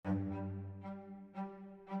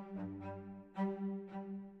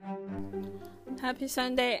Happy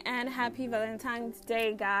Sunday and happy Valentine's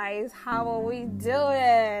Day, guys. How are we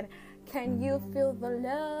doing? Can you feel the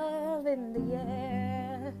love in the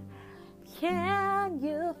air? Can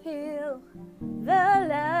you feel the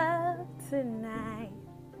love tonight?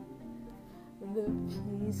 The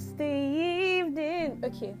peace, the evening.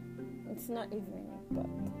 Okay, it's not evening, but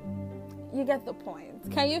you get the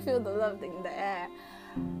point. Can you feel the love in the air?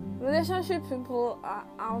 Relationship people are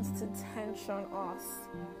out to tension us.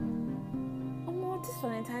 This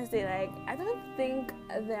Valentine's Day, I don't think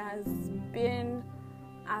there has been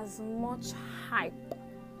as much hype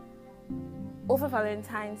over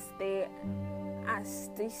Valentine's Day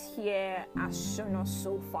as this year has shown us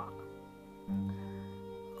so far.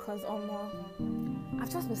 Because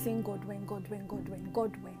I've just been saying Godwin.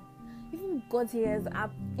 Even God's ears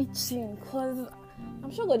are itching because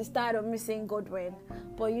I'm sure God is tired of me saying Godwin.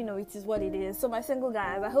 But it is what it is. So my single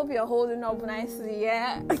guys, I hope you're holding up nicely,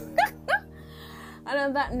 yeah? And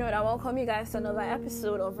on that note, I welcome you guys to another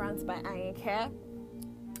episode of Rants by Ayinke.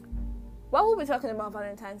 What we'll be talking about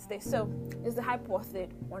Valentine's Day. So, is the hype worth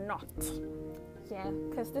it or not? Yeah,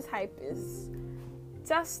 because this hype is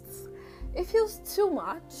just, it feels too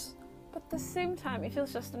much, but at the same time, it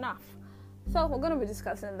feels just enough. So, we're going to be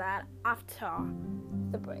discussing that after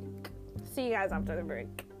the break. See you guys after the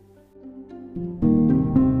break.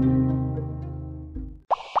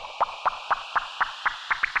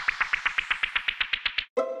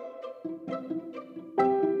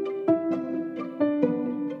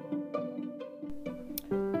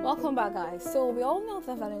 Welcome back, guys. So we all know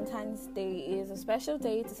that Valentine's Day is a special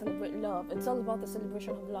day to celebrate love. It's all about the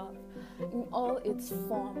celebration of love in all its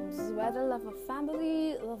forms, whether love of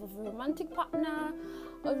family, love of a romantic partner,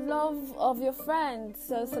 or love of your friends.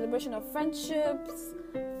 So celebration of friendships,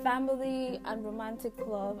 family, and romantic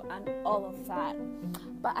love, and all of that.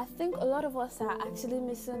 But I think a lot of us are actually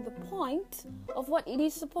missing the point of what it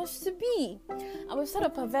is supposed to be. And we've sort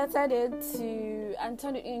of perverted it and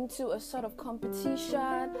turned it into a sort of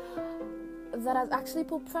competition that has actually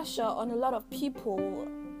put pressure on a lot of people,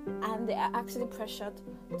 and they are actually pressured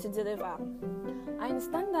to deliver. I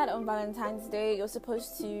understand that on Valentine's Day, you're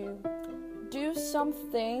supposed to do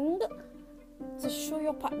something to show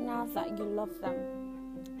your partner that you love them.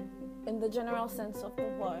 In the general sense of the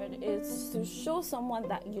word, it's to show someone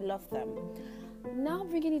that you love them. Now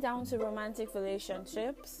bringing it down to romantic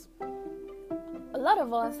relationships, a lot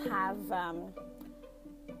of us have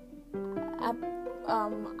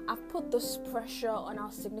put this pressure on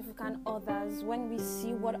our significant others when we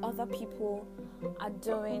see what other people are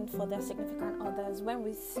doing for their significant others. When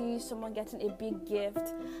we see someone getting a big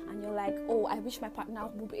gift and you're like, oh, I wish my partner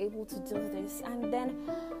would be able to do this, and then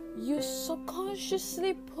you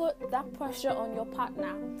subconsciously put that pressure on your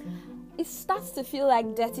partner. It starts to feel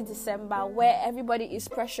like Dirty December, where everybody is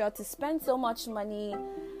pressured to spend so much money,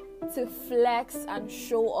 to flex and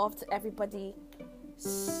show off to everybody.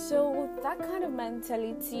 So that kind of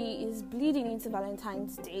mentality is bleeding into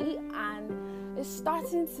Valentine's Day, and it's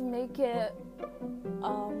starting to make it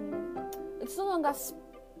it's no longer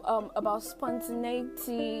about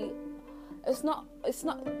spontaneity. It's not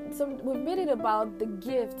so we've made it about the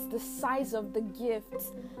gifts, the size of the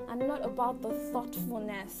gifts, and not about the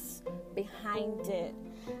thoughtfulness behind it.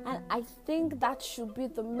 And I think that should be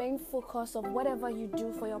the main focus of whatever you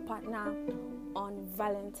do for your partner on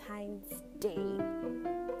Valentine's Day.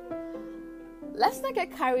 Let's not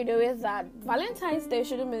get carried away that Valentine's Day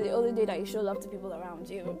shouldn't be the only day that you show love to people around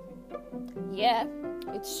you. Yeah,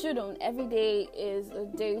 it shouldn't. Every day is a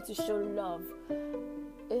day to show love.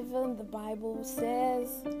 Even the Bible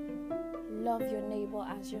says, love your neighbor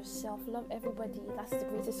as yourself. Love everybody. That's the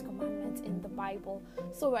greatest commandment in the Bible.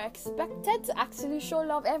 So we're expected to actually show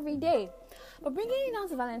love every day. But bringing it down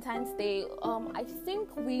to Valentine's Day, I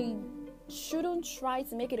think we shouldn't try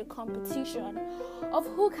to make it a competition of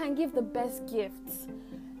who can give the best gifts.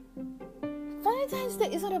 Valentine's Day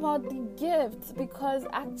is not about the gifts, because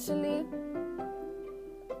actually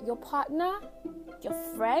your partner, your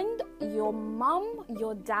friend, your mom,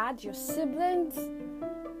 your dad, your siblings,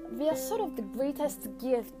 they are sort of the greatest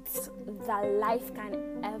gifts that life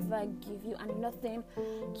can ever give you, and nothing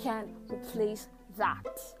can replace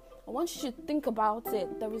that. I want you to think about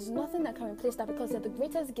it. There is nothing that can replace that, because they're the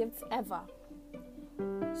greatest gifts ever.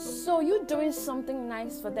 So you doing something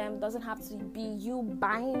nice for them doesn't have to be you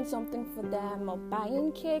buying something for them or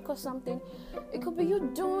buying cake or something. It could be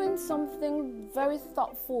you doing something very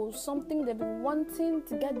thoughtful, something they've been wanting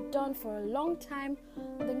to get done for a long time,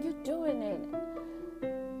 and then you doing it.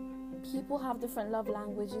 People have different love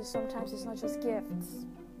languages. Sometimes it's not just gifts.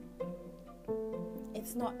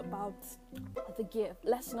 It's not about the gift.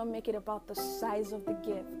 Let's not make it about the size of the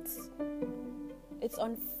gifts. it's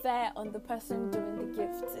unfair on the person doing the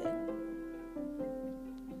gifting.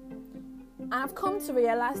 And I've come to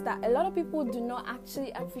realize that a lot of people do not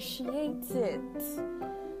actually appreciate it.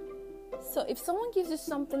 So if someone gives you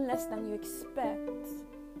something less than you expect,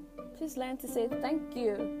 please learn to say thank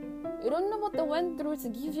you. You don't know what they went through to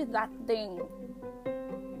give you that thing.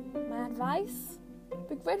 My advice?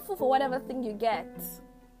 Be grateful for whatever thing you get.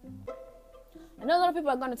 I know a lot of people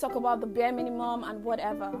are going to talk about the bare minimum and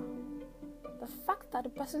whatever. The fact that the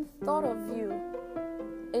person thought of you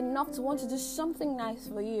enough to want to do something nice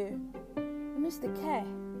for you, it means they care.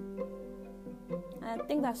 And I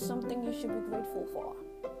think that's something you should be grateful for.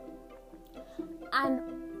 And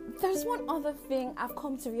there's one other thing I've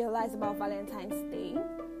come to realize about Valentine's Day.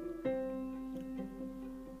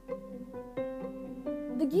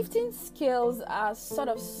 The gifting scales are sort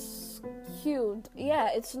of skewed. Yeah,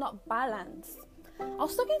 it's not balanced. I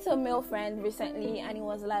was talking to a male friend recently and he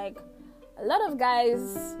was like, a lot of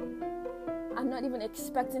guys are not even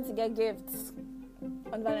expecting to get gifts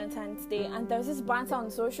on Valentine's Day. And there's this banter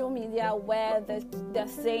on social media where they're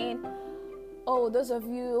saying, oh, those of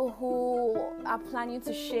you who are planning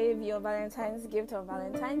to shave your Valentine's gift on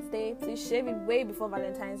Valentine's Day, please shave it way before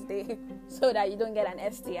Valentine's Day so that you don't get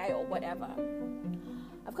an STI or whatever.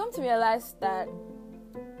 I've come to realize that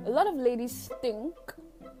a lot of ladies think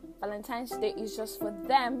Valentine's Day is just for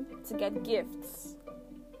them to get gifts.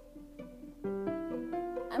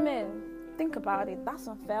 I mean, think about it. That's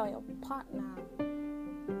unfair on your partner.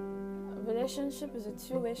 A relationship is a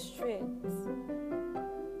two-way street.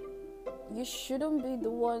 You shouldn't be the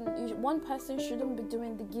one person shouldn't be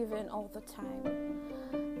doing the giving all the time.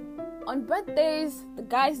 On birthdays, the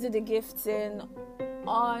guys do the gifting.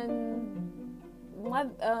 On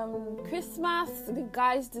Christmas, the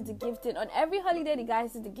guys do the gifting. On every holiday, the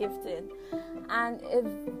guys do the gifting. And a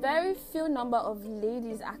very few number of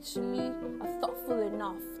ladies actually are thoughtful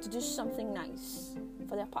enough to do something nice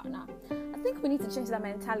for their partner. I think we need to change that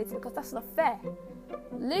mentality because that's not fair.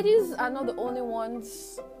 Ladies are not the only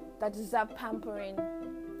ones that deserve pampering.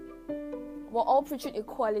 We're all preaching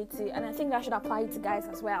equality, and I think that should apply to guys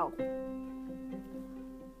as well.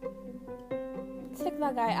 Take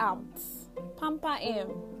that guy out. Pamper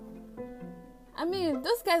him. I mean,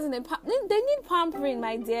 those guys they need pampering,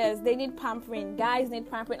 my dears. They need pampering. Guys need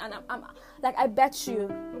pampering, and I'm like, I bet you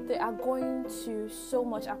they are going to so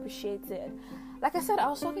much appreciate it. Like I said, I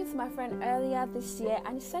was talking to my friend earlier this year,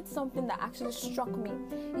 and he said something that actually struck me.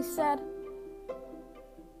 He said,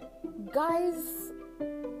 guys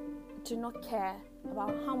do not care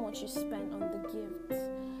about how much you spend on the gift.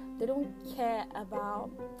 They don't care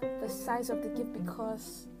about the size of the gift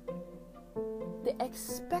because they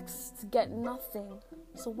expect to get nothing.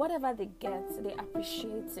 So whatever they get, they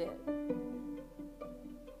appreciate it.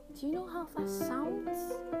 Do you know how that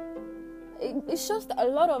sounds? It's just that a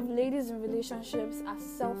lot of ladies in relationships are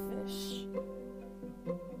selfish.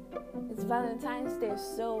 It's Valentine's Day,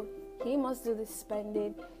 so he must do the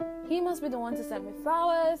spending. He must be the one to send me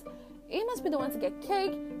flowers. He must be the one to get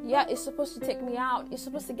cake. Yeah, he's supposed to take me out. He's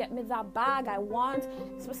supposed to get me that bag I want.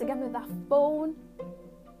 He's supposed to get me that phone.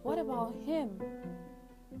 What about him?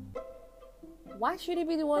 Why should he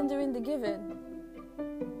be the one doing the giving?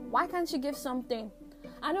 Why can't you give something?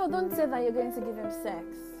 I know, don't say that you're going to give him sex.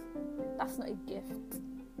 That's not a gift.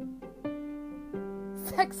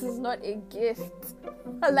 Sex is not a gift.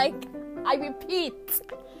 Like, I repeat,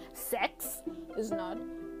 sex is not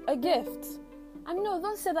a gift. And no,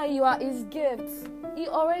 don't say that you are his gift. He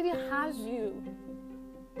already has you.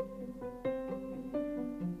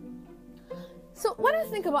 So when I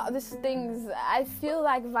think about these things, I feel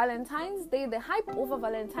like Valentine's Day, the hype over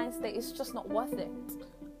Valentine's Day is just not worth it.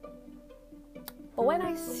 But when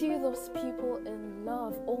I see those people in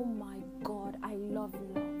love, oh my God, I love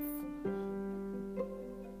love.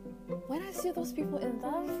 When I see those people in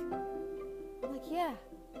love, I'm like, yeah,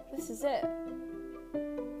 this is it.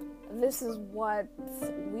 This is what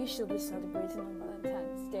we should be celebrating on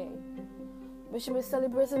Valentine's Day. We should be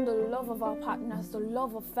celebrating the love of our partners, the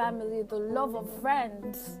love of family, the love of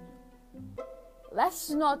friends. Let's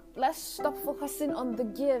stop focusing on the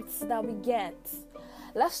gifts that we get.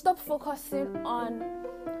 Let's stop focusing on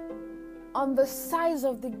the size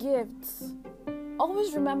of the gifts.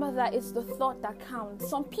 Always remember that it's the thought that counts.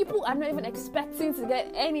 Some people are not even expecting to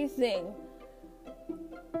get anything.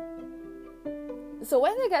 So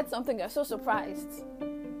when they get something, they're so surprised.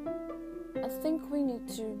 I think we need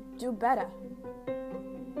to do better.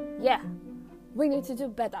 Yeah, we need to do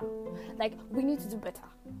better. Like, we need to do better.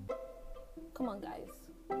 Come on, guys.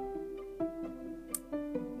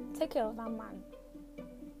 Take care of that man.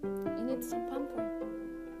 You need some pampering.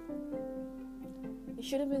 You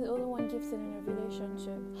shouldn't be the only one gifted in a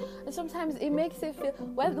relationship. And sometimes it makes it feel,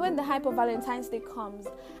 when the hype of Valentine's Day comes,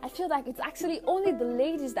 I feel like it's actually only the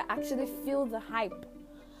ladies that actually feel the hype.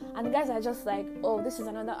 And the guys are just like, oh, this is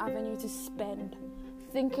another avenue to spend.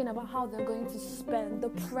 Thinking about how they're going to spend, the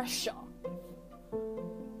pressure.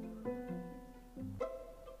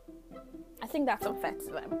 I think that's unfair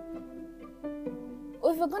to them.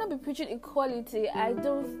 If we're going to be preaching equality, I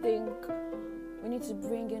don't think we need to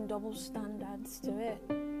bring in double standards to it.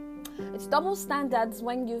 It's double standards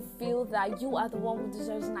when you feel that you are the one who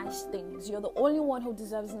deserves nice things. You're the only one who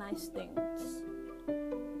deserves nice things.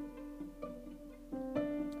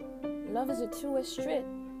 Love is a two-way street.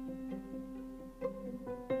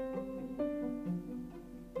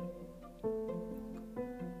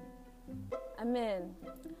 I mean,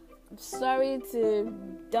 I'm sorry to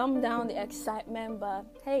dumb down the excitement, but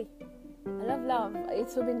hey, I love love.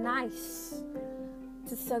 It would be nice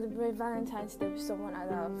to celebrate Valentine's Day with someone I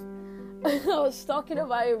love. I was talking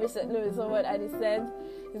about it recently with someone, and he said,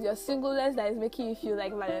 if your singleness that is making you feel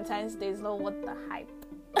like Valentine's Day is not worth the hype.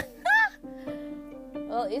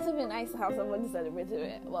 Well, it would be nice to have someone to celebrate it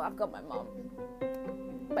with. Well, I've got my mom,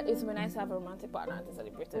 but it would be nice to have a romantic partner to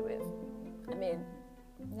celebrate it with. I mean,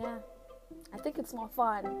 yeah, I think it's more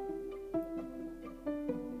fun.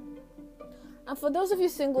 And for those of you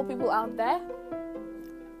single people out there,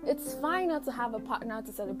 it's fine not to have a partner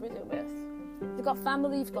to celebrate it with. You've got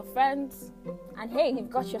family, you've got friends, and hey, you've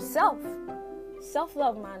got yourself.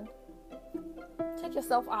 Self-love, man. Take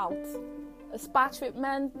yourself out. A spa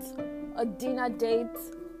treatment, a dinner date,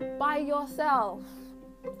 by yourself.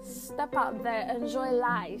 Step out there, enjoy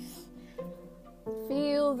life.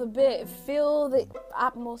 Feel the beat, feel the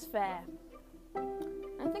atmosphere.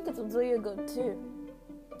 I think it will do you good too.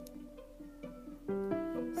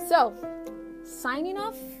 So, signing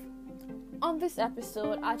off on this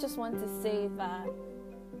episode, I just want to say that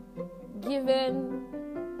giving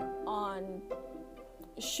on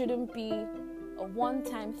shouldn't be a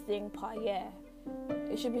one-time thing per year.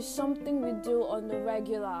 It should be something we do on the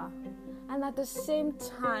regular, and at the same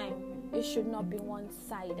time, it should not be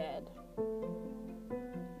one-sided.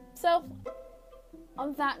 So,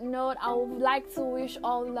 on that note, I would like to wish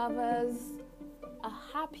all lovers a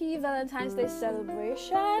happy Valentine's Day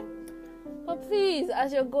celebration. But please,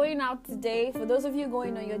 as you're going out today, for those of you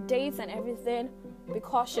going on your dates and everything, be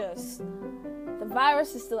cautious. The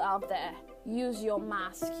virus is still out there. Use your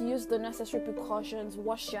mask, use the necessary precautions,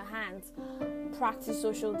 wash your hands, practice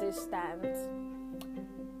social distance.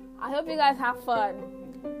 I hope you guys have fun.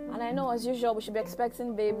 And I know, as usual, we should be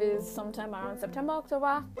expecting babies sometime around September,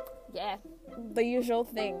 October. Yeah, the usual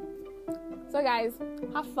thing. So guys,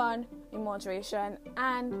 have fun in moderation,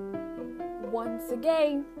 and once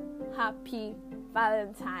again, happy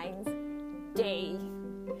Valentine's Day.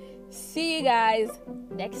 See you guys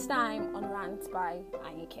next time on Rant by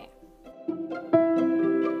Anike.